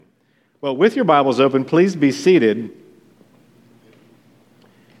Well, with your Bibles open, please be seated.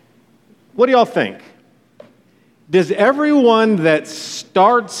 What do y'all think? Does everyone that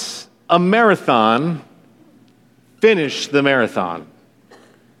starts a marathon finish the marathon?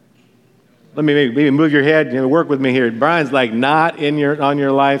 Let me maybe move your head, work with me here. Brian's like not on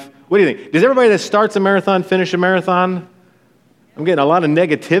your life. What do you think? Does everybody that starts a marathon finish a marathon? I'm getting a lot of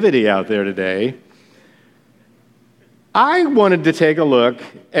negativity out there today. I wanted to take a look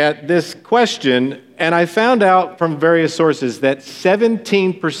at this question, and I found out from various sources that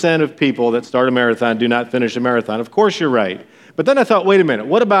 17% of people that start a marathon do not finish a marathon. Of course, you're right. But then I thought, wait a minute,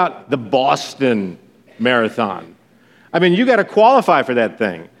 what about the Boston Marathon? I mean, you got to qualify for that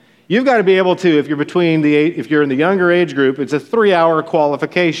thing. You've got to be able to, if you're in the younger age group, it's a 3-hour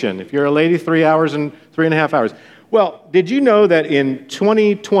qualification. If you're a lady, 3 hours and 3.5 hours. Well, did you know that in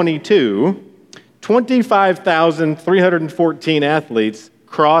 2022, 25,314 athletes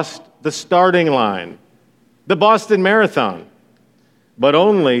crossed the starting line, the Boston Marathon, but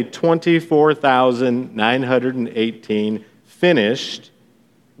only 24,918 finished,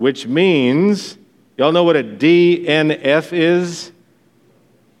 which means, y'all know what a DNF is?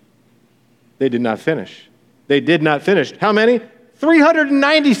 They did not finish. They did not finish. How many?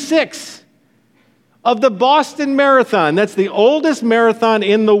 396 of the Boston Marathon. That's the oldest marathon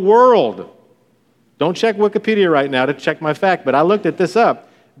in the world. Don't check Wikipedia right now to check my fact, but I looked at this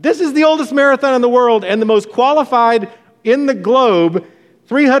up. This is the oldest marathon in the world and the most qualified in the globe.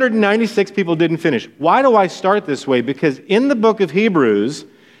 396 people didn't finish. Why do I start this way? Because in the book of Hebrews,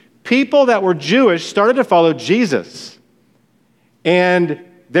 people that were Jewish started to follow Jesus. And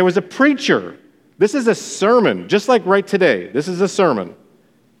there was a preacher. This is a sermon, just like right today. This is a sermon.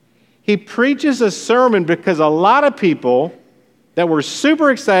 He preaches a sermon because a lot of people that were super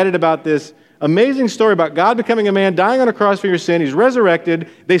excited about this amazing story about God becoming a man, dying on a cross for your sin. He's resurrected.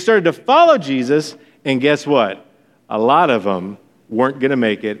 They started to follow Jesus, and guess what? A lot of them weren't going to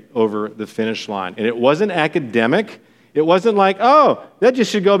make it over the finish line. And it wasn't academic. It wasn't like, oh, that just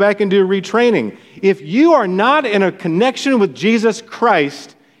should go back and do retraining. If you are not in a connection with Jesus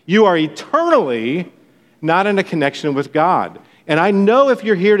Christ, you are eternally not in a connection with God. And I know if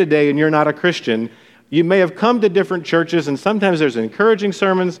you're here today and you're not a Christian, you may have come to different churches, and sometimes there's encouraging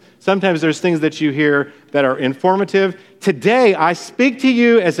sermons, sometimes there's things that you hear that are informative. Today, I speak to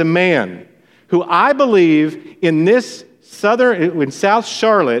you as a man who I believe in South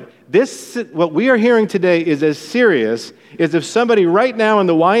Charlotte, what we are hearing today is as serious as if somebody right now in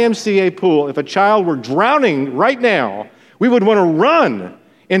the YMCA pool, if a child were drowning right now, we would want to run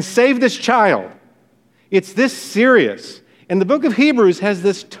and save this child. It's this serious. And the book of Hebrews has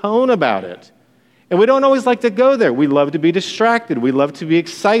this tone about it. And we don't always like to go there. We love to be distracted. We love to be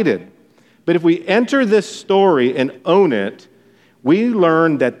excited. But if we enter this story and own it, we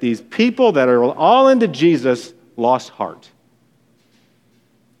learn that these people that are all into Jesus lost heart.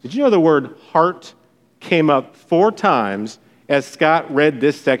 Did you know the word heart came up 4 times as Scott read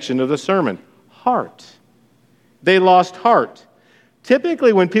this section of the sermon? Heart. They lost heart.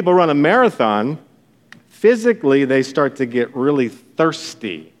 Typically, when people run a marathon, physically they start to get really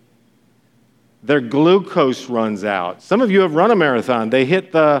thirsty. Their glucose runs out. Some of you have run a marathon. They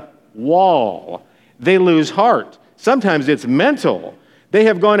hit the wall. They lose heart. Sometimes it's mental. They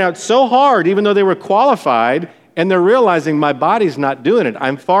have gone out so hard, even though they were qualified, and they're realizing my body's not doing it.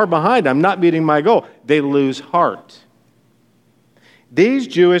 I'm far behind. I'm not meeting my goal. They lose heart. These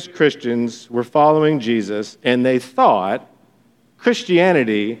Jewish Christians were following Jesus, and they thought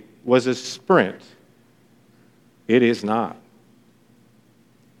Christianity was a sprint. It is not.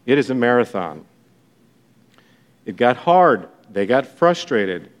 It is a marathon. It got hard. They got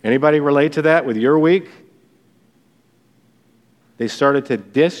frustrated. Anybody relate to that with your week? They started to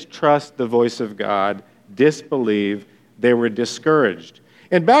distrust the voice of God, disbelieve. They were discouraged.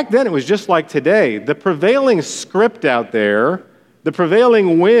 And back then, it was just like today. The prevailing script out there, the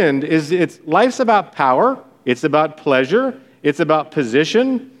prevailing wind life's about power. It's about pleasure. It's about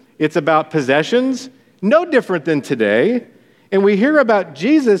position. It's about possessions. No different than today. And we hear about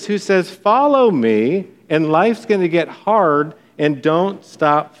Jesus who says, follow me, and life's going to get hard, and don't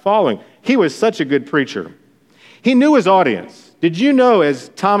stop following. He was such a good preacher. He knew his audience. Did you know, as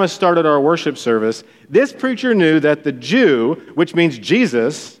Thomas started our worship service, this preacher knew that the Jew, which means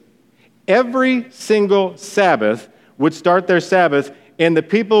Jesus, every single Sabbath would start their Sabbath, and the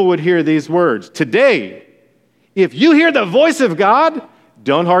people would hear these words. Today, if you hear the voice of God,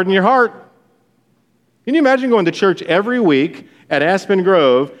 don't harden your heart. Can you imagine going to church every week at Aspen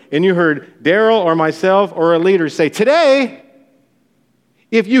Grove and you heard Daryl or myself or a leader say, today,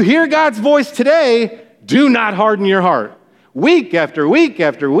 if you hear God's voice today, do not harden your heart. Week after week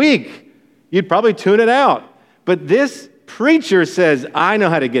after week, you'd probably tune it out. But this preacher says, I know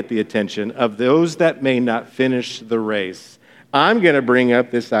how to get the attention of those that may not finish the race. I'm going to bring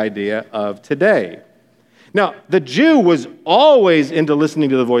up this idea of today. Now, the Jew was always into listening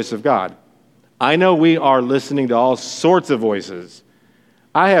to the voice of God. I know we are listening to all sorts of voices.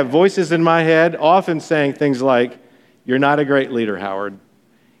 I have voices in my head often saying things like, you're not a great leader, Howard.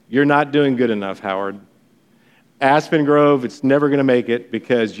 You're not doing good enough, Howard. Aspen Grove, it's never going to make it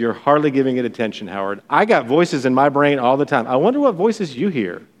because you're hardly giving it attention, Howard. I got voices in my brain all the time. I wonder what voices you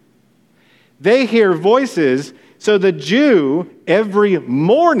hear. They hear voices. So the Jew every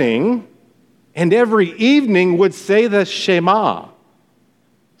morning and every evening would say the Shema.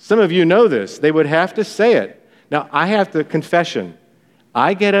 Some of you know this. They would have to say it. Now, I have to confession.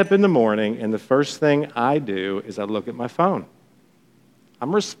 I get up in the morning, and the first thing I do is I look at my phone.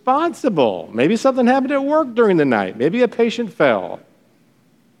 I'm responsible. Maybe something happened at work during the night. Maybe a patient fell.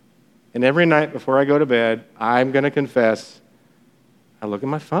 And every night before I go to bed, I'm going to confess, I look at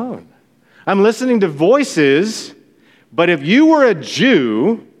my phone. I'm listening to voices, but if you were a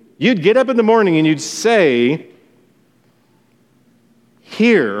Jew, you'd get up in the morning and you'd say,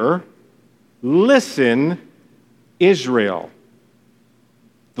 hear, listen, Israel.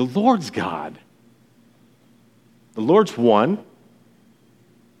 The Lord's God. The Lord's one.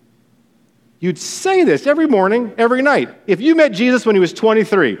 You'd say this every morning, every night. If you met Jesus when he was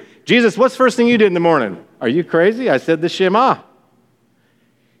 23, Jesus, what's the first thing you did in the morning? Are you crazy? I said the Shema.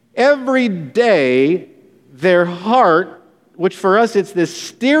 Every day, their heart, which for us it's this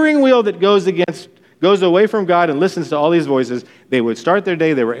steering wheel that goes away from God and listens to all these voices, they would start their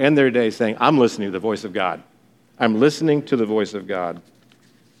day, they would end their day saying, I'm listening to the voice of God. I'm listening to the voice of God.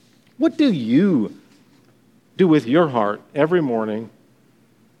 What do you do with your heart every morning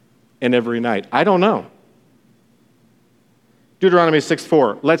and every night? I don't know. Deuteronomy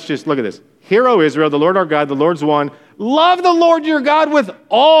 6:4. Let's just look at this. Hear, O Israel, the Lord our God, the Lord's one. Love the Lord your God with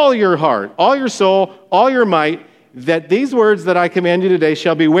all your heart, all your soul, all your might, that these words that I command you today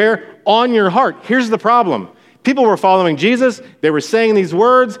shall be where? On your heart. Here's the problem. People were following Jesus. They were saying these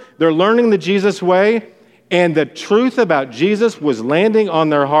words. They're learning the Jesus way. And the truth about Jesus was landing on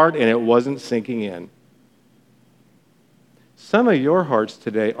their heart, and it wasn't sinking in. Some of your hearts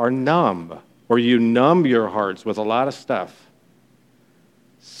today are numb, or you numb your hearts with a lot of stuff.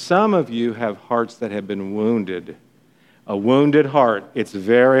 Some of you have hearts that have been wounded. A wounded heart, it's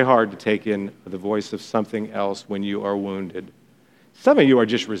very hard to take in the voice of something else when you are wounded. Some of you are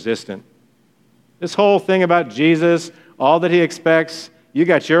just resistant. This whole thing about Jesus, all that he expects, you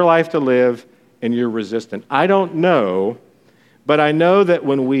got your life to live, and you're resistant. I don't know, but I know that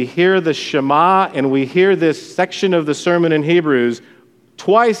when we hear the Shema and we hear this section of the sermon in Hebrews,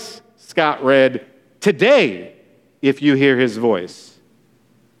 twice Scott read, today, if you hear his voice.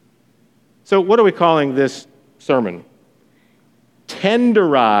 So what are we calling this sermon?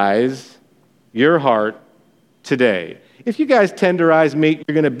 Tenderize your heart today. If you guys tenderize meat,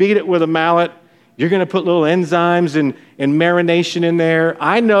 you're going to beat it with a mallet. You're going to put little enzymes and marination in there.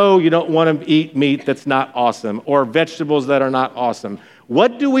 I know you don't want to eat meat that's not awesome or vegetables that are not awesome.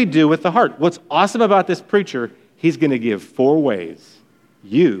 What do we do with the heart? What's awesome about this preacher, he's going to give 4 ways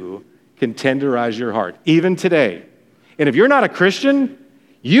you can tenderize your heart, even today. And if you're not a Christian,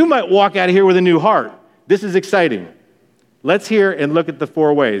 you might walk out of here with a new heart. This is exciting. Let's hear and look at the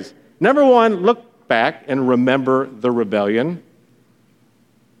 4 ways. Number 1, look back and remember the rebellion.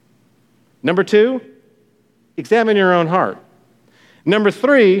 Number 2, examine your own heart. Number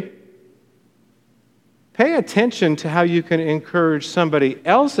 3, pay attention to how you can encourage somebody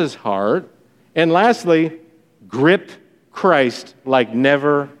else's heart. And lastly, grip Christ like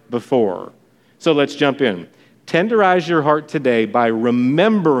never before. So let's jump in. Tenderize your heart today by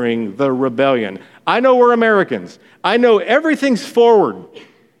remembering the rebellion. I know we're Americans. I know everything's forward.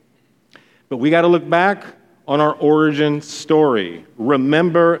 But we got to look back on our origin story.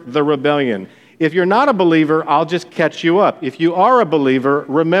 Remember the rebellion. If you're not a believer, I'll just catch you up. If you are a believer,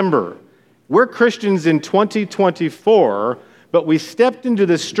 remember, we're Christians in 2024, but we stepped into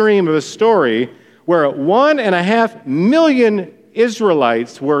the stream of a story where 1.5 million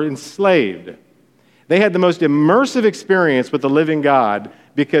Israelites were enslaved. They had the most immersive experience with the living God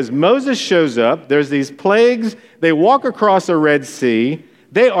because Moses shows up, there's these plagues, they walk across a Red Sea,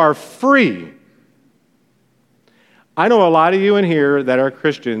 they are free. I know a lot of you in here that are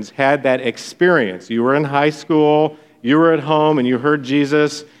Christians had that experience. You were in high school, you were at home, and you heard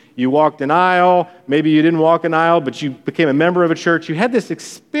Jesus. You walked an aisle. Maybe you didn't walk an aisle, but you became a member of a church. You had this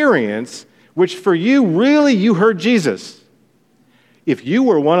experience, which for you, really, you heard Jesus. If you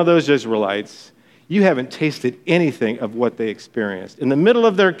were one of those Israelites, you haven't tasted anything of what they experienced. In the middle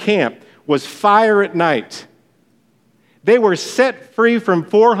of their camp, was fire at night. They were set free from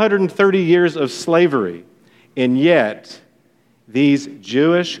 430 years of slavery, and yet these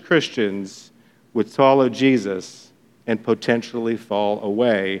Jewish Christians would follow Jesus and potentially fall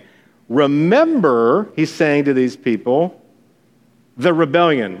away. Remember, he's saying to these people, the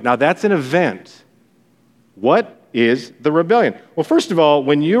rebellion. Now that's an event. What is the rebellion? Well, first of all,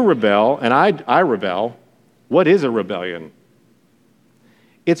 when you rebel, and I rebel, what is a rebellion?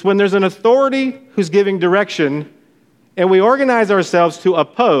 It's when there's an authority who's giving direction, and we organize ourselves to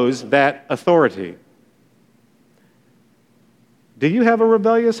oppose that authority. Do you have a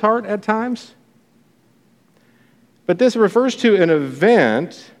rebellious heart at times? But this refers to an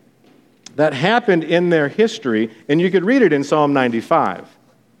event that happened in their history, and you could read it in Psalm 95.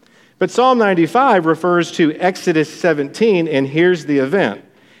 But Psalm 95 refers to Exodus 17, and here's the event.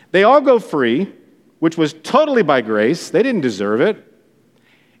 They all go free, which was totally by grace. They didn't deserve it.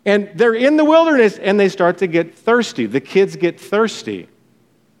 And they're in the wilderness, and they start to get thirsty. The kids get thirsty.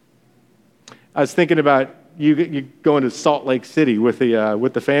 I was thinking about you going to Salt Lake City with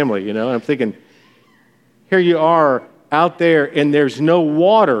the family, and I'm thinking, here you are out there, and there's no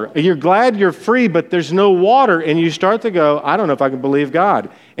water. You're glad you're free, but there's no water, and you start to go, I don't know if I can believe God.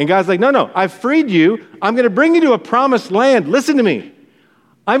 And God's like, no, I've freed you. I'm going to bring you to a promised land. Listen to me.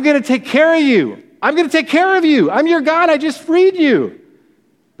 I'm going to take care of you. I'm going to take care of you. I'm your God. I just freed you.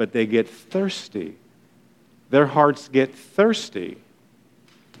 But they get thirsty. Their hearts get thirsty.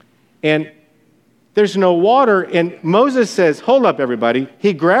 And there's no water, and Moses says, hold up, everybody.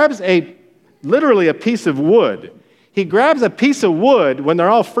 He grabs literally a piece of wood. He grabs a piece of wood when they're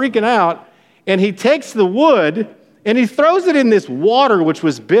all freaking out, and he takes the wood, and he throws it in this water, which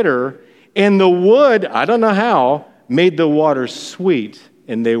was bitter, and the wood, I don't know how, made the water sweet,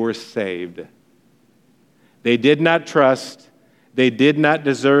 and they were saved. They did not trust. They did not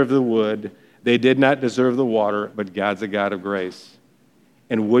deserve the wood. They did not deserve the water, but God's a God of grace.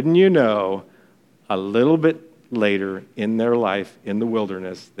 And wouldn't you know, a little bit later in their life in the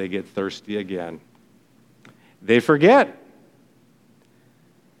wilderness, they get thirsty again. They forget.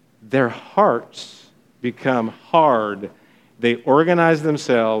 Their hearts become hard. They organize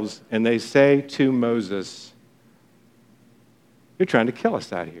themselves, and they say to Moses, you're trying to kill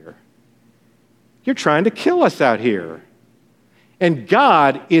us out here. You're trying to kill us out here. And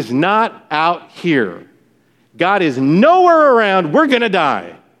God is not out here. God is nowhere around. We're going to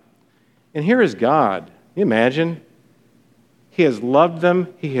die. And here is God. Can you imagine? He has loved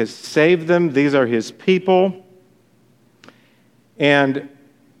them. He has saved them. These are his people. And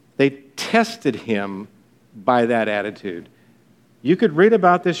they tested him by that attitude. You could read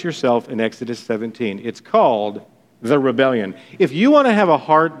about this yourself in Exodus 17. It's called the rebellion. If you want to have a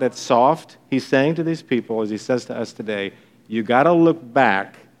heart that's soft, he's saying to these people, as he says to us today, you got to look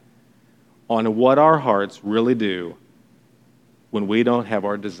back on what our hearts really do when we don't have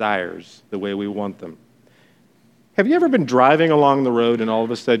our desires the way we want them. Have you ever been driving along the road and all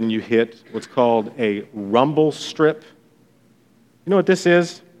of a sudden you hit what's called a rumble strip? You know what this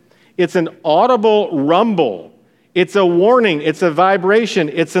is? It's an audible rumble. It's a warning. It's a vibration.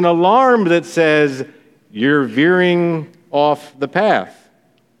 It's an alarm that says you're veering off the path.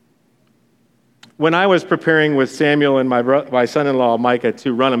 When I was preparing with Samuel and my son-in-law, Micah,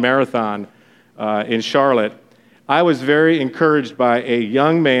 to run a marathon in Charlotte, I was very encouraged by a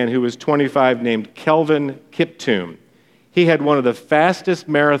young man who was 25 named Kelvin Kiptoon. He had one of the fastest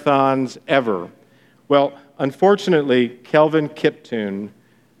marathons ever. Well, unfortunately, Kelvin Kiptoon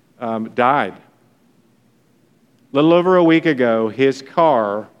died. A little over a week ago, his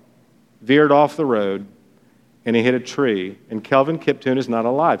car veered off the road and he hit a tree, and Kelvin Kiptoon is not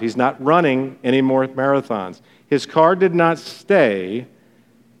alive. He's not running any more marathons. His car did not stay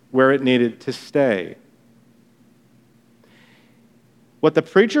where it needed to stay. What the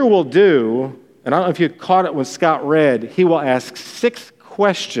preacher will do, and I don't know if you caught it when Scott read, he will ask 6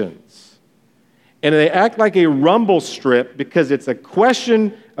 questions. And they act like a rumble strip because it's a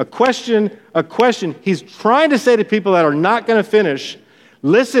question, a question, a question. He's trying to say to people that are not going to finish,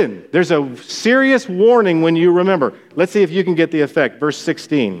 listen, there's a serious warning when you remember. Let's see if you can get the effect. Verse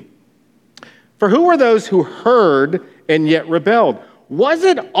 16. For who were those who heard and yet rebelled? Was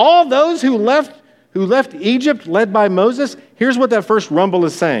it all those who left Egypt led by Moses? Here's what that first rumble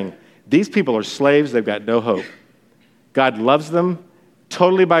is saying. These people are slaves. They've got no hope. God loves them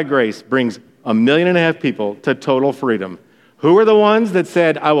totally by grace, brings 1.5 million people to total freedom. Who are the ones that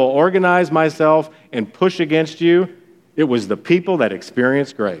said, I will organize myself and push against you? It was the people that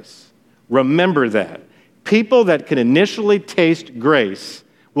experienced grace. Remember that. People that can initially taste grace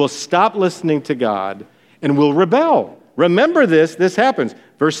will stop listening to God and will rebel. Remember this happens.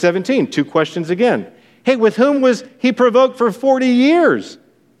 Verse 17, two questions again. Hey, with whom was he provoked for 40 years?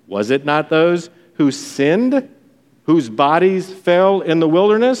 Was it not those who sinned, whose bodies fell in the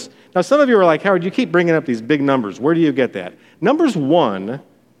wilderness? Now, some of you are like, Howard, you keep bringing up these big numbers. Where do you get that? Numbers 1,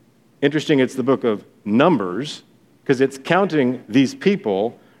 interesting, it's the book of Numbers, because it's counting these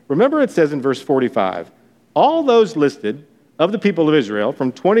people. Remember it says in verse 45, all those listed of the people of Israel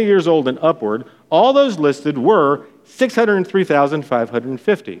from 20 years old and upward, all those listed were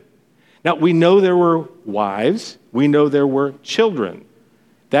 603,550. Now, we know there were wives. We know there were children.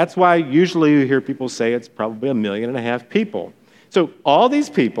 That's why usually you hear people say it's probably 1.5 million people. So all these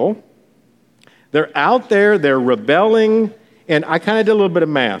people, they're out there, they're rebelling, and I kind of did a little bit of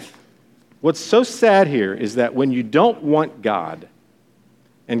math. What's so sad here is that when you don't want God,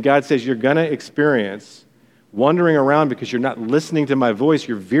 and God says you're going to experience wandering around because you're not listening to my voice,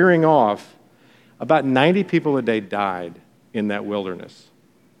 you're veering off, about 90 people a day died in that wilderness.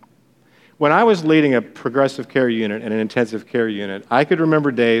 When I was leading a progressive care unit and an intensive care unit, I could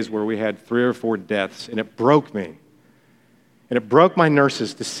remember days where we had 3 or 4 deaths, and it broke me. And it broke my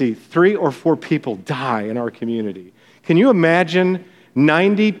nurses to see 3 or 4 people die in our community. Can you imagine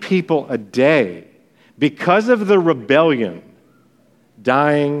 90 people a day because of the rebellion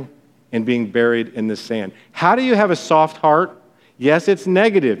dying and being buried in the sand? How do you have a soft heart? Yes, it's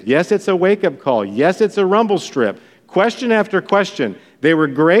negative. Yes, it's a wake-up call. Yes, it's a rumble strip. Question after question. They were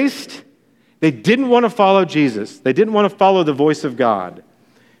graced. They didn't want to follow Jesus. They didn't want to follow the voice of God.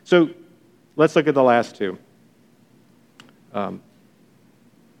 So let's look at the last two. The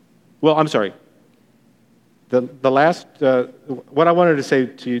last, what I wanted to say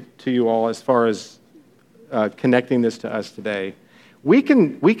to you all as far as connecting this to us today, we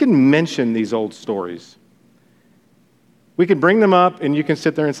can mention these old stories. We can bring them up and you can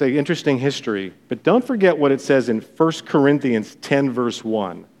sit there and say, interesting history, but don't forget what it says in 1 Corinthians 10, verse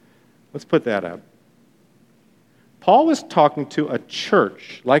 1. Let's put that up. Paul was talking to a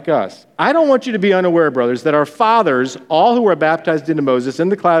church like us. I don't want you to be unaware, brothers, that our fathers, all who were baptized into Moses in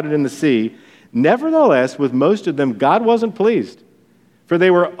the cloud and in the sea, nevertheless, with most of them, God wasn't pleased. For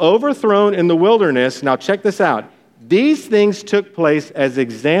they were overthrown in the wilderness. Now check this out. These things took place as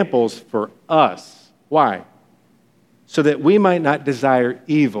examples for us. Why? So that we might not desire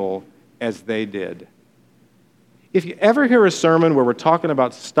evil as they did. If you ever hear a sermon where we're talking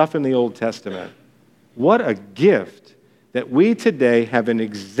about stuff in the Old Testament, what a gift that we today have an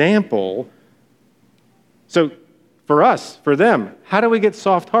example. So for us, for them, how do we get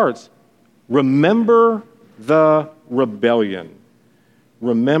soft hearts? Remember the rebellion.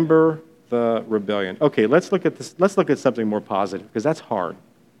 Remember the rebellion. Okay, let's look at this. Let's look at something more positive, because that's hard.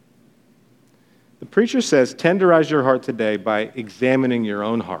 The preacher says, tenderize your heart today by examining your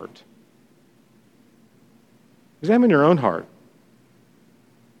own heart. Examine your own heart.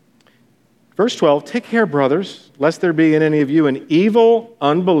 Verse 12, take care, brothers, lest there be in any of you an evil,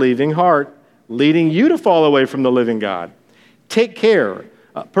 unbelieving heart, leading you to fall away from the living God. Take care.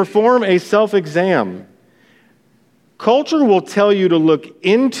 Perform a self-exam. Culture will tell you to look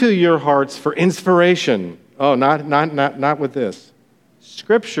into your hearts for inspiration. Oh, not with this.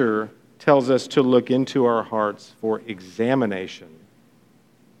 Scripture tells us to look into our hearts for examination.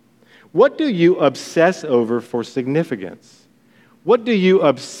 What do you obsess over for significance? What do you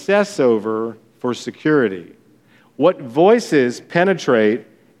obsess over for security? What voices penetrate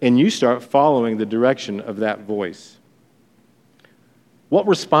and you start following the direction of that voice? What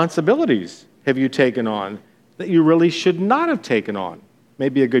responsibilities have you taken on that you really should not have taken on?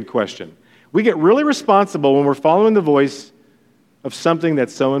 Maybe a good question. We get really responsible when we're following the voice of something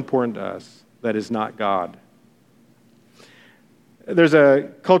that's so important to us that is not God. There's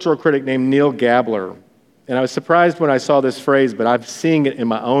a cultural critic named Neil Gabler, and I was surprised when I saw this phrase, but I'm seeing it in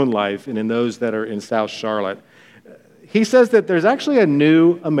my own life and in those that are in South Charlotte. He says that there's actually a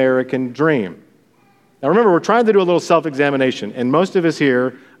new American dream. Now remember, we're trying to do a little self-examination, and most of us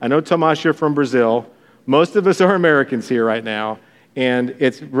here, I know Tomas, you're from Brazil, most of us are Americans here right now, and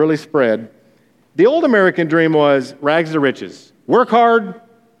it's really spread. The old American dream was rags to riches. Work hard,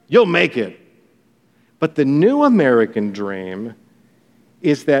 you'll make it. But the new American dream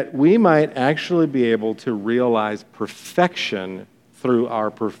is that we might actually be able to realize perfection through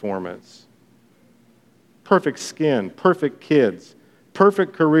our performance. Perfect skin, perfect kids,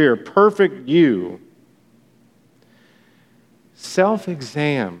 perfect career, perfect you.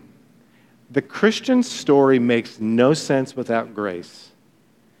 Self-exam. The Christian story makes no sense without grace.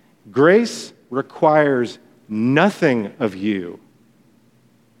 Grace requires nothing of you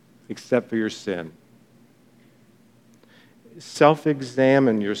except for your sin.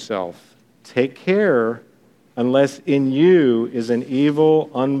 Self-examine yourself. Take care unless in you is an evil,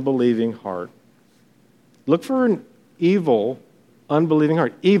 unbelieving heart. Look for an evil, unbelieving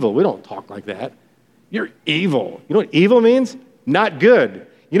heart. Evil, we don't talk like that. You're evil. You know what evil means? Not good.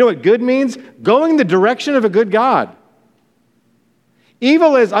 You know what good means? Going the direction of a good God.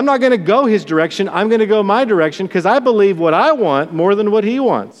 Evil is, I'm not going to go his direction, I'm going to go my direction because I believe what I want more than what he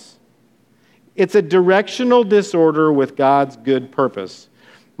wants. It's a directional disorder with God's good purpose.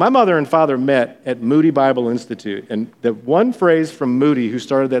 My mother and father met at Moody Bible Institute, and the one phrase from Moody, who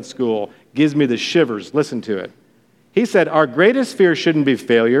started that school, gives me the shivers. Listen to it. He said, our greatest fear shouldn't be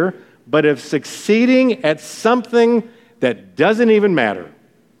failure, but of succeeding at something that doesn't even matter.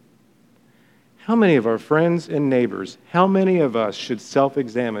 How many of our friends and neighbors, how many of us should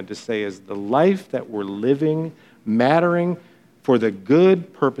self-examine to say, is the life that we're living mattering for the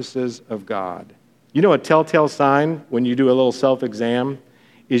good purposes of God? You know, a telltale sign when you do a little self-exam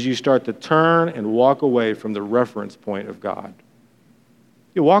is you start to turn and walk away from the reference point of God.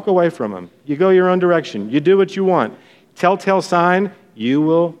 You walk away from him. You go your own direction. You do what you want. Telltale sign, you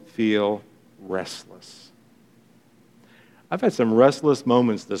will feel restless. I've had some restless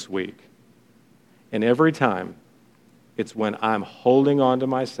moments this week. And every time, it's when I'm holding on to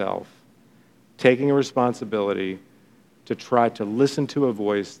myself, taking a responsibility to try to listen to a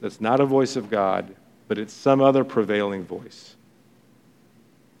voice that's not a voice of God, but it's some other prevailing voice.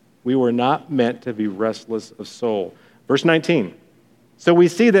 We were not meant to be restless of soul. Verse 19. So we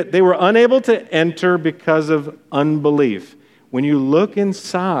see that they were unable to enter because of unbelief. When you look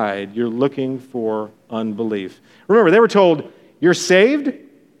inside, you're looking for unbelief. Remember, they were told, you're saved,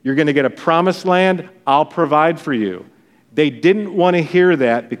 you're going to get a promised land, I'll provide for you. They didn't want to hear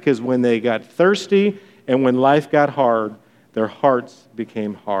that because when they got thirsty and when life got hard, their hearts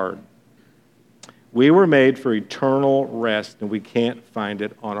became hard. We were made for eternal rest, and we can't find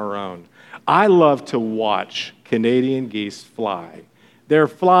it on our own. I love to watch Canadian geese fly. They're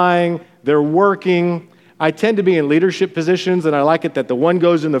flying, they're working. I tend to be in leadership positions, and I like it that the one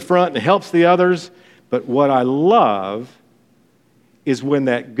goes in the front and helps the others. But what I love is when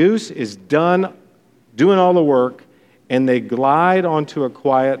that goose is done doing all the work, and they glide onto a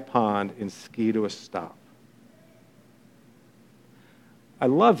quiet pond and ski to a stop. I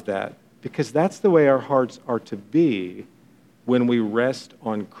love that because that's the way our hearts are to be when we rest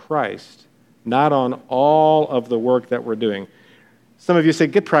on Christ, not on all of the work that we're doing. Some of you say,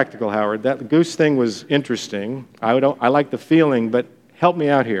 get practical, Howard. That goose thing was interesting. I like the feeling, but help me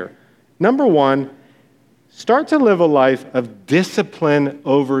out here. Number one, start to live a life of discipline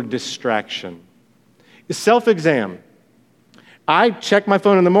over distraction. Self-exam. I check my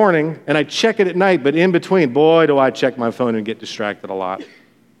phone in the morning, and I check it at night, but in between, boy, do I check my phone and get distracted a lot.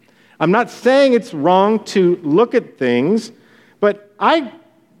 I'm not saying it's wrong to look at things, but I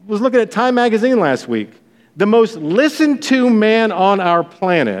was looking at Time magazine last week. The most listened to man on our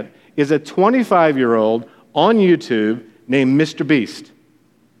planet is a 25-year-old on YouTube named Mr. Beast.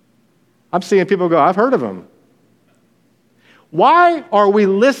 I'm seeing people go, I've heard of him. Why are we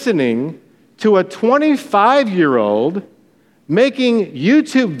listening to a 25-year-old making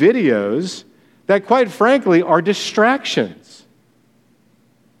YouTube videos that, quite frankly, are distractions?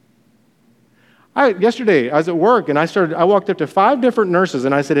 Yesterday, I was at work, and I walked up to 5 different nurses,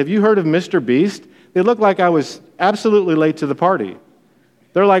 and I said, have you heard of Mr. Beast? They looked like I was absolutely late to the party.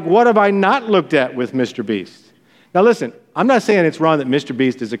 They're like, what have I not looked at with Mr. Beast? Now listen, I'm not saying it's wrong that Mr.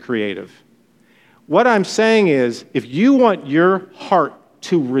 Beast is a creative. What I'm saying is, if you want your heart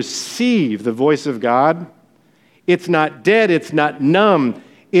to receive the voice of God, it's not dead, it's not numb,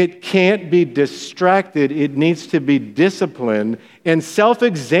 it can't be distracted, it needs to be disciplined, and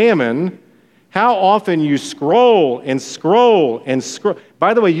self-examine how often you scroll and scroll and scroll.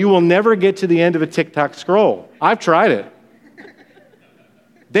 By the way, you will never get to the end of a TikTok scroll. I've tried it.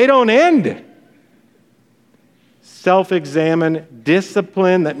 They don't end. Self-examine,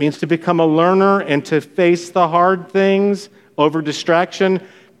 discipline, that means to become a learner and to face the hard things over distraction.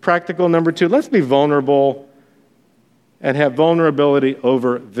 Practical number 2, let's be vulnerable and have vulnerability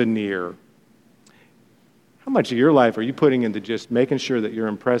over veneer. How much of your life are you putting into just making sure that you're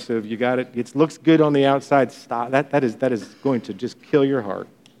impressive, you got it, it looks good on the outside? Stop. That is going to just kill your heart.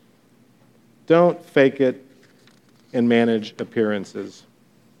 Don't fake it and manage appearances.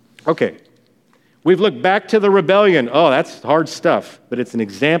 Okay. We've looked back to the rebellion. Oh, that's hard stuff, but it's an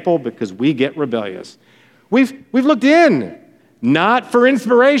example because we get rebellious. We've looked in, not for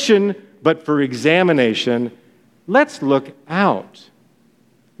inspiration, but for examination. Let's look out.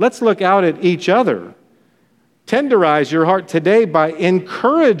 Let's look out at each other. Tenderize your heart today by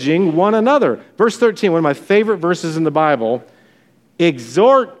encouraging one another. Verse 13, one of my favorite verses in the Bible.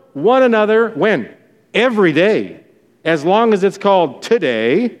 Exhort one another, when? every day, as long as it's called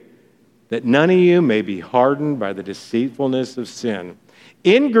today, that none of you may be hardened by the deceitfulness of sin.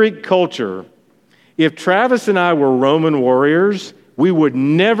 In Greek culture, if Travis and I were Roman warriors, we would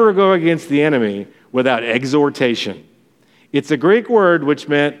never go against the enemy without exhortation. It's a Greek word which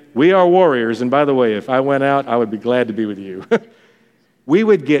meant we are warriors. And by the way, if I went out, I would be glad to be with you. We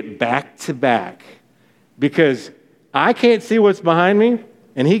would get back to back because I can't see what's behind me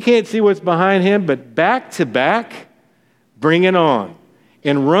and he can't see what's behind him, but back to back, bring it on.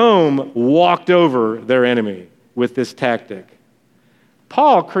 And Rome walked over their enemy with this tactic.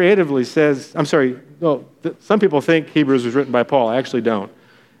 Paul creatively says, some people think Hebrews was written by Paul. I actually don't.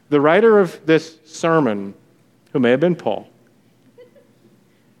 The writer of this sermon, who may have been Paul,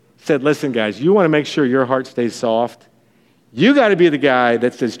 said, listen, guys, you want to make sure your heart stays soft? You got to be the guy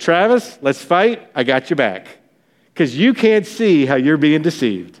that says, Travis, let's fight. I got your back. Because you can't see how you're being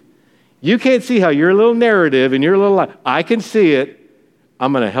deceived. You can't see how your little narrative and your little life, I can see it.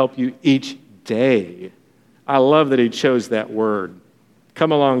 I'm going to help you each day. I love that he chose that word.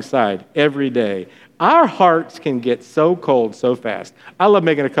 Come alongside every day. Our hearts can get so cold so fast. I love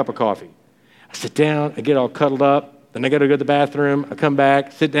making a cup of coffee. I sit down, I get all cuddled up, then I got to go to the bathroom, I come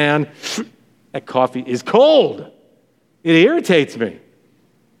back, sit down. That coffee is cold. It irritates me.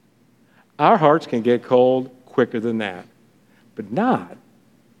 Our hearts can get cold quicker than that, but not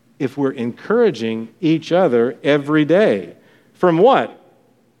if we're encouraging each other every day. From what?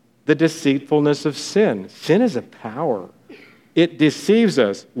 The deceitfulness of sin. Sin is a power. It deceives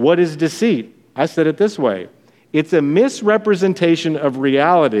us. What is deceit? I said it this way. It's a misrepresentation of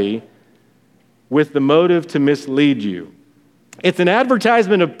reality with the motive to mislead you. It's an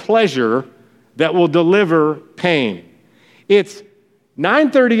advertisement of pleasure that will deliver pain. It's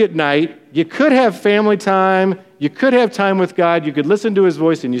 9:30 at night. You could have family time. You could have time with God. You could listen to his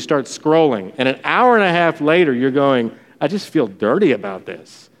voice and you start scrolling. And an hour and a half later, you're going, I just feel dirty about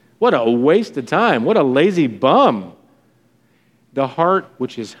this. What a waste of time. What a lazy bum. The heart,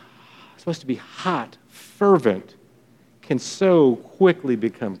 which is supposed to be hot, fervent, can so quickly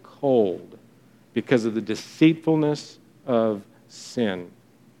become cold because of the deceitfulness of sin.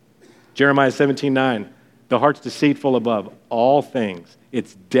 Jeremiah 17:9, the heart's deceitful above all things.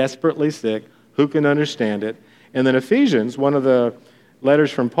 It's desperately sick. Who can understand it? And then Ephesians, one of the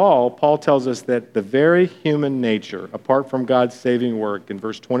letters from Paul tells us that the very human nature, apart from God's saving work, in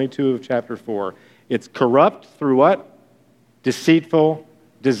verse 22 of chapter 4, it's corrupt through what? Deceitful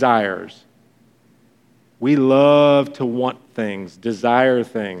desires. We love to want things, desire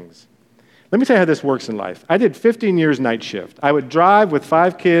things. Let me tell you how this works in life. I did 15 years night shift. I would drive with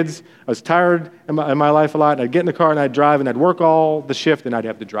 5 kids. I was tired in my life a lot. And I'd get in the car and I'd drive and I'd work all the shift and I'd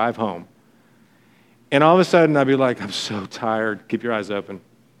have to drive home. And all of a sudden I'd be like, I'm so tired. Keep your eyes open.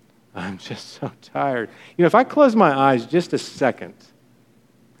 I'm just so tired. You know, if I close my eyes just a second,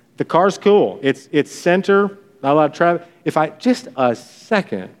 the car's cool. It's center, not a lot of traffic. If I just a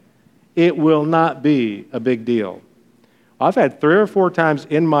second, it will not be a big deal. I've had 3 or 4 times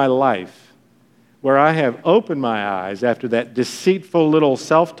in my life where I have opened my eyes after that deceitful little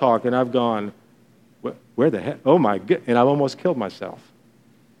self-talk and I've gone, where the heck? Oh my God, and I've almost killed myself.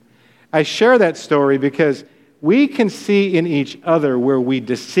 I share that story because we can see in each other where we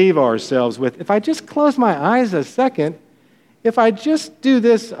deceive ourselves with, if I just close my eyes a second, if I just do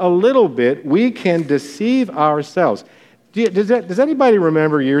this a little bit, we can deceive ourselves. Does anybody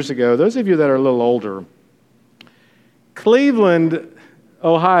remember years ago, those of you that are a little older, Cleveland,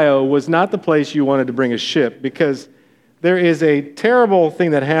 Ohio was not the place you wanted to bring a ship because there is a terrible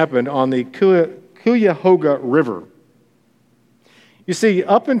thing that happened on the Cuyahoga River. You see,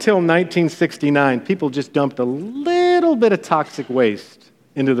 up until 1969, people just dumped a little bit of toxic waste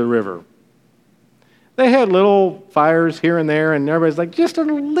into the river. They had little fires here and there, and everybody's like, just a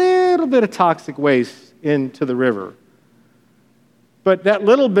little bit of toxic waste into the river. But that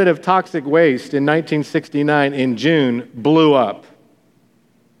little bit of toxic waste in 1969 in June blew up.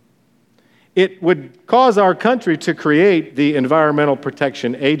 It would cause our country to create the Environmental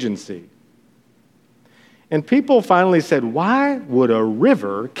Protection Agency. And people finally said, why would a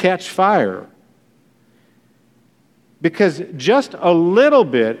river catch fire? Because just a little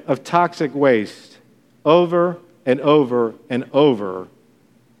bit of toxic waste over and over and over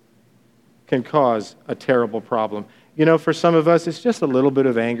can cause a terrible problem. You know, for some of us, it's just a little bit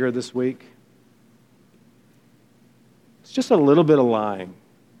of anger this week. It's just a little bit of lying.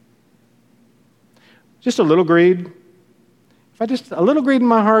 Just a little greed. A little greed in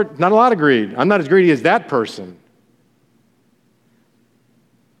my heart, not a lot of greed. I'm not as greedy as that person.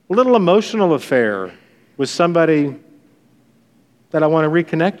 A little emotional affair with somebody that I want to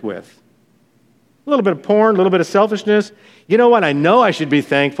reconnect with. A little bit of porn, a little bit of selfishness. You know what? I know I should be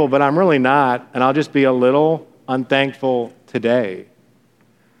thankful, but I'm really not, and I'll just be a little unthankful today.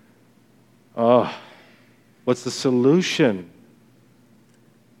 Oh, what's the solution?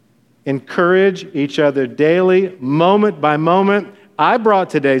 Encourage each other daily, moment by moment. I brought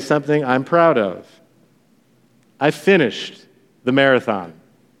today something I'm proud of. I finished the marathon.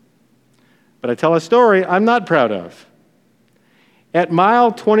 But I tell a story I'm not proud of. At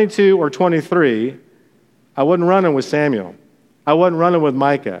mile 22 or 23, I wasn't running with Samuel. I wasn't running with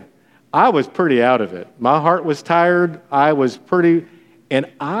Micah. I was pretty out of it. My heart was tired. And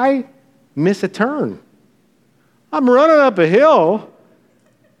I miss a turn. I'm running up a hill,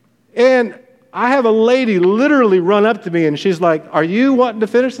 and I have a lady literally run up to me, and she's like, "Are you wanting to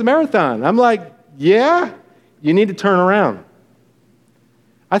finish the marathon?" I'm like, "Yeah." You need to turn around.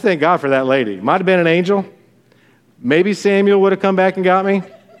 I thank God for that lady. Might have been an angel. Maybe Samuel would have come back and got me.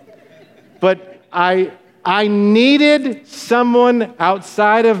 But I needed someone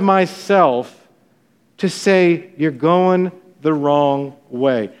outside of myself to say, "You're going the wrong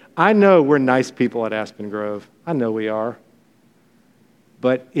way." I know we're nice people at Aspen Grove. I know we are.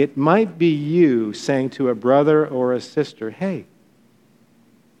 But it might be you saying to a brother or a sister, "Hey,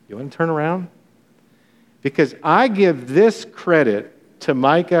 you want to turn around?" Because I give this credit to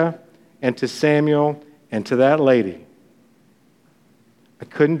Micah and to Samuel and to that lady. I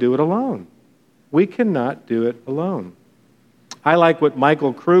couldn't do it alone. We cannot do it alone. I like what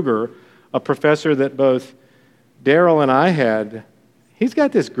Michael Kruger, a professor that both Daryl and I had, he's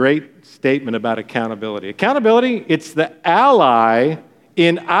got this great statement about accountability. Accountability, it's the ally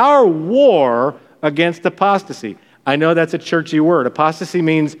in our war against apostasy. I know that's a churchy word. Apostasy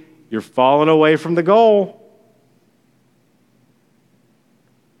means you're falling away from the goal.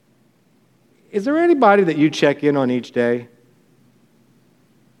 Is there anybody that you check in on each day?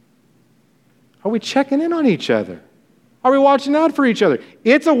 Are we checking in on each other? Are we watching out for each other?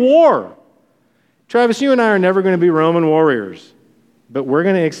 It's a war. Travis, you and I are never going to be Roman warriors, but we're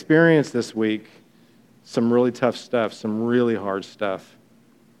going to experience this week some really tough stuff, some really hard stuff.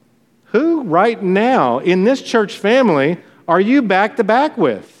 Who right now in this church family are you back to back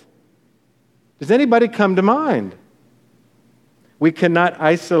with? Does anybody come to mind? We cannot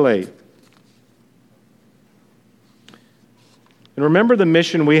isolate. And remember, the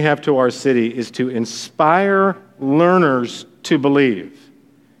mission we have to our city is to inspire learners to believe.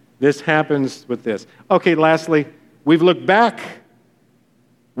 This happens with this. Okay, lastly, we've looked back.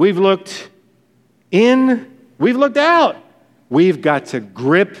 We've looked in. We've looked out. We've got to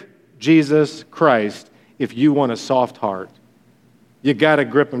grip Jesus Christ if you want a soft heart. You got to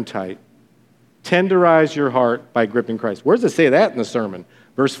grip him tight. Tenderize your heart by gripping Christ. Where does it say that in the sermon?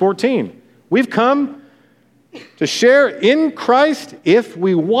 Verse 14. We've come to share in Christ if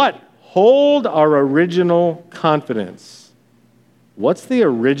we what? Hold our original confidence. What's the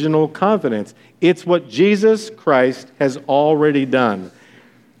original confidence? It's what Jesus Christ has already done.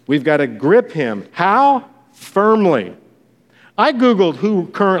 We've got to grip him. How? Firmly. I Googled who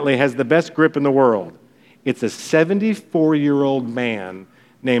currently has the best grip in the world. It's a 74-year-old man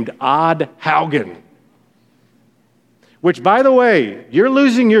named Odd Haugen. Which, by the way, you're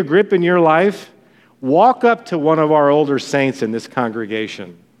losing your grip in your life, walk up to one of our older saints in this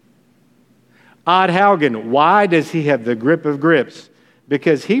congregation. Odd Haugen, why does he have the grip of grips?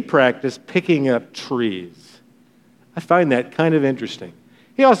 Because he practiced picking up trees. I find that kind of interesting.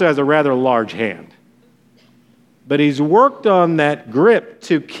 He also has a rather large hand. But he's worked on that grip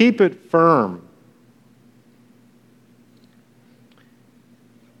to keep it firm.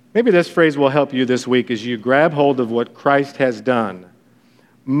 Maybe this phrase will help you this week as you grab hold of what Christ has done.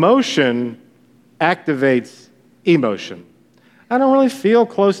 Motion activates emotion. I don't really feel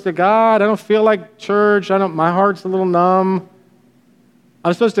close to God. I don't feel like church. My heart's a little numb.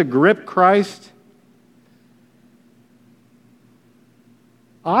 I'm supposed to grip Christ.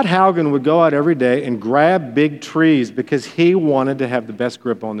 Odd Haugen would go out every day and grab big trees because he wanted to have the best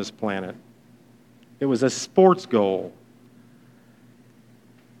grip on this planet. It was a sports goal.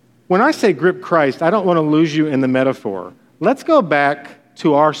 When I say grip Christ, I don't want to lose you in the metaphor. Let's go back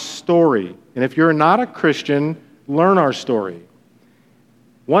to our story. And if you're not a Christian, learn our story.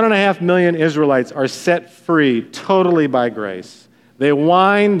 1.5 million Israelites are set free totally by grace. They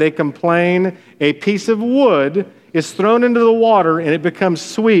whine, they complain. A piece of wood is thrown into the water and it becomes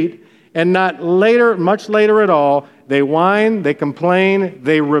sweet. And not later, much later at all, they whine, they complain,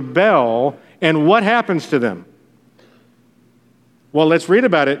 they rebel. And what happens to them? Well, let's read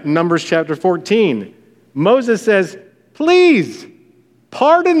about it in Numbers chapter 14. Moses says, "Please,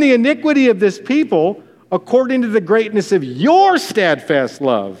 pardon the iniquity of this people according to the greatness of your steadfast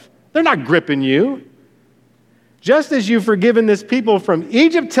love, They're not gripping you. Just as you've forgiven this people from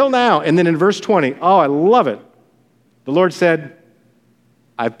Egypt till now. And then in verse 20, oh, I love it. The Lord said,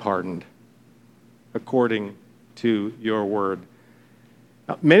 I've pardoned according to your word.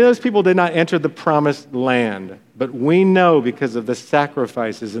 Now, many of those people did not enter the promised land, but we know because of the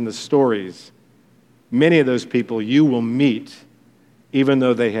sacrifices and the stories, many of those people you will meet even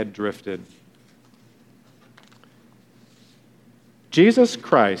though they had drifted. Jesus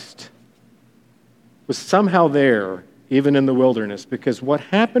Christ was somehow there even in the wilderness, because what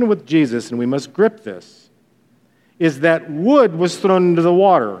happened with Jesus, and we must grip this, is that wood was thrown into the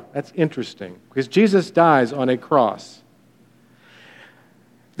water. That's interesting, because Jesus dies on a cross.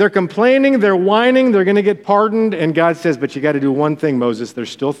 They're complaining, they're whining, they're going to get pardoned, and God says, but you got to do one thing, Moses. They're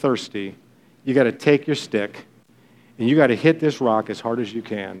still thirsty. You got to take your stick, and you got to hit this rock as hard as you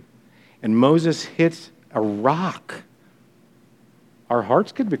can. And Moses hits a rock. Our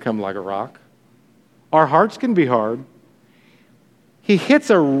hearts could become like a rock. Our hearts can be hard. He hits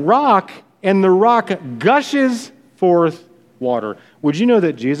a rock, and the rock gushes forth water. Would you know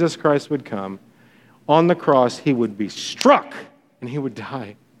that Jesus Christ would come on the cross? He would be struck, and he would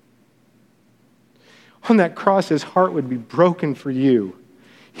die. On that cross, his heart would be broken for you.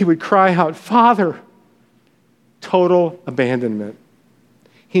 He would cry out, Father, total abandonment.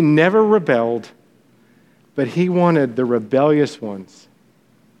 He never rebelled, but he wanted the rebellious ones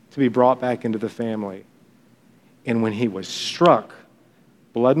to be brought back into the family. And when he was struck,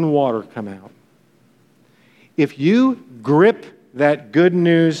 blood and water come out. If you grip that good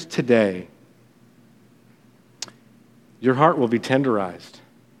news today, your heart will be tenderized.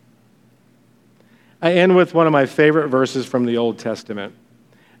 I end with one of my favorite verses from the Old Testament.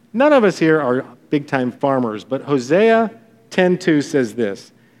 None of us here are big-time farmers, but Hosea 10:2 says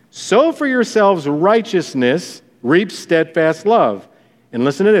this, sow for yourselves righteousness, reap steadfast love. And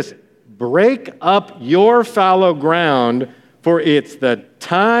listen to this, break up your fallow ground, for it's the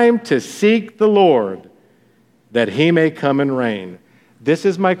time to seek the Lord, that he may come and reign. This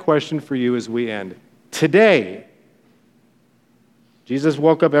is my question for you as we end. Today, Jesus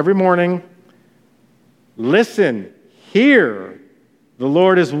woke up every morning. Listen, hear, the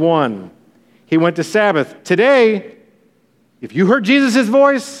Lord is one. He went to Sabbath. Today, if you heard Jesus'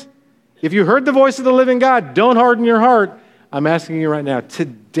 voice, if you heard the voice of the living God, don't harden your heart. I'm asking you right now,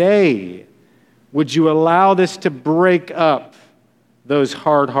 today, would you allow this to break up those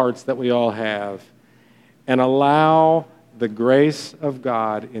hard hearts that we all have and allow the grace of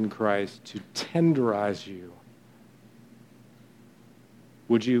God in Christ to tenderize you?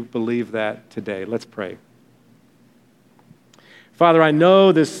 Would you believe that today? Let's pray. Father, I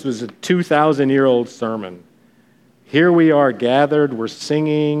know this was a 2,000-year-old sermon. Here we are gathered, we're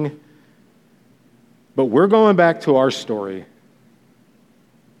singing, but we're going back to our story.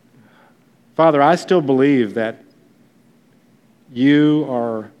 Father, I still believe that you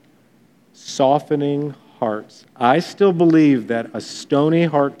are softening hearts. I still believe that a stony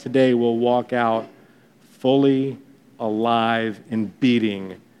heart today will walk out fully alive and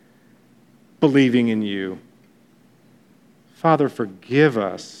beating, believing in you. Father, forgive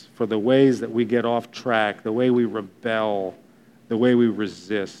us for the ways that we get off track, the way we rebel, the way we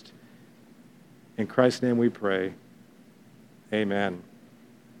resist. In Christ's name we pray. Amen.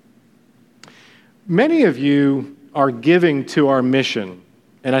 Many of you are giving to our mission,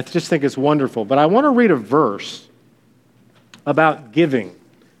 and I just think it's wonderful. But I want to read a verse about giving,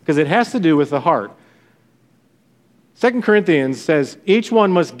 because it has to do with the heart. 2 Corinthians says, each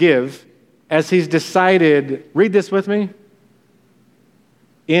one must give as he's decided, read this with me,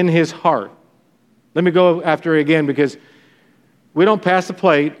 in his heart. Let me go after it again, because we don't pass the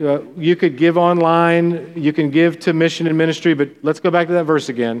plate. You could give online, you can give to mission and ministry, but let's go back to that verse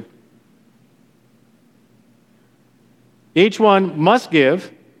again. Each one must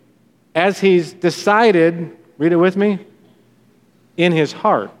give as he's decided, read it with me, in his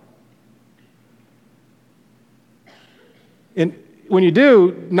heart. And when you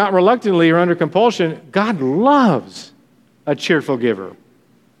do, not reluctantly or under compulsion, God loves a cheerful giver.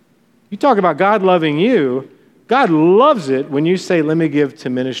 You talk about God loving you, God loves it when you say, let me give to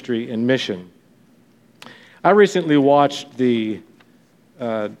ministry and mission. I recently watched the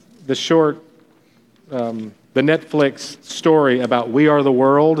Netflix story about We Are the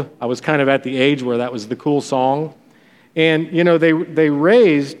World. I was kind of at the age where that was the cool song. And, you know, they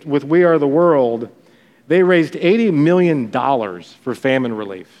raised, with We Are the World, they raised $80 million for famine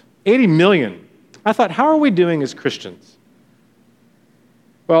relief. $80 million. I thought, how are we doing as Christians?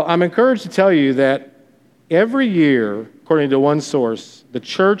 Well, I'm encouraged to tell you that every year, according to one source, the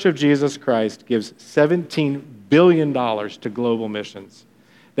Church of Jesus Christ gives $17 billion to global missions.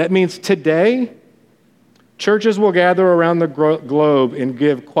 That means today, churches will gather around the globe and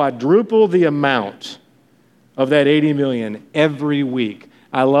give quadruple the amount of that 80 million every week.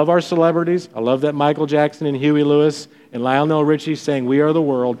 I love our celebrities. I love that Michael Jackson and Huey Lewis and Lionel Richie saying, "We are the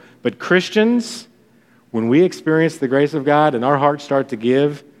world." But Christians, when we experience the grace of God and our hearts start to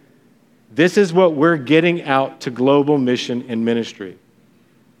give, this is what we're getting out to global mission and ministry.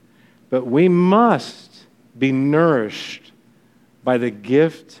 But we must be nourished by the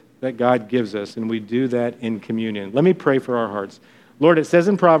gift that God gives us, and we do that in communion. Let me pray for our hearts. Lord, it says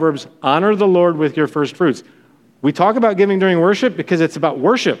in Proverbs, honor the Lord with your first fruits. We talk about giving during worship because it's about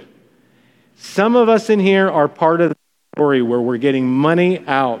worship. Some of us in here are part of the story where we're getting money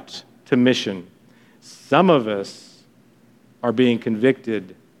out to mission. Some of us are being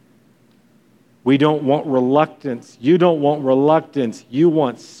convicted. We don't want reluctance. You don't want reluctance. You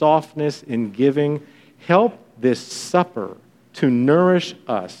want softness in giving. Help this supper to nourish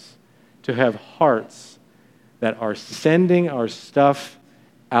us, to have hearts that are sending our stuff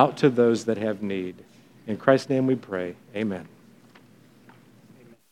out to those that have need. In Christ's name we pray. Amen.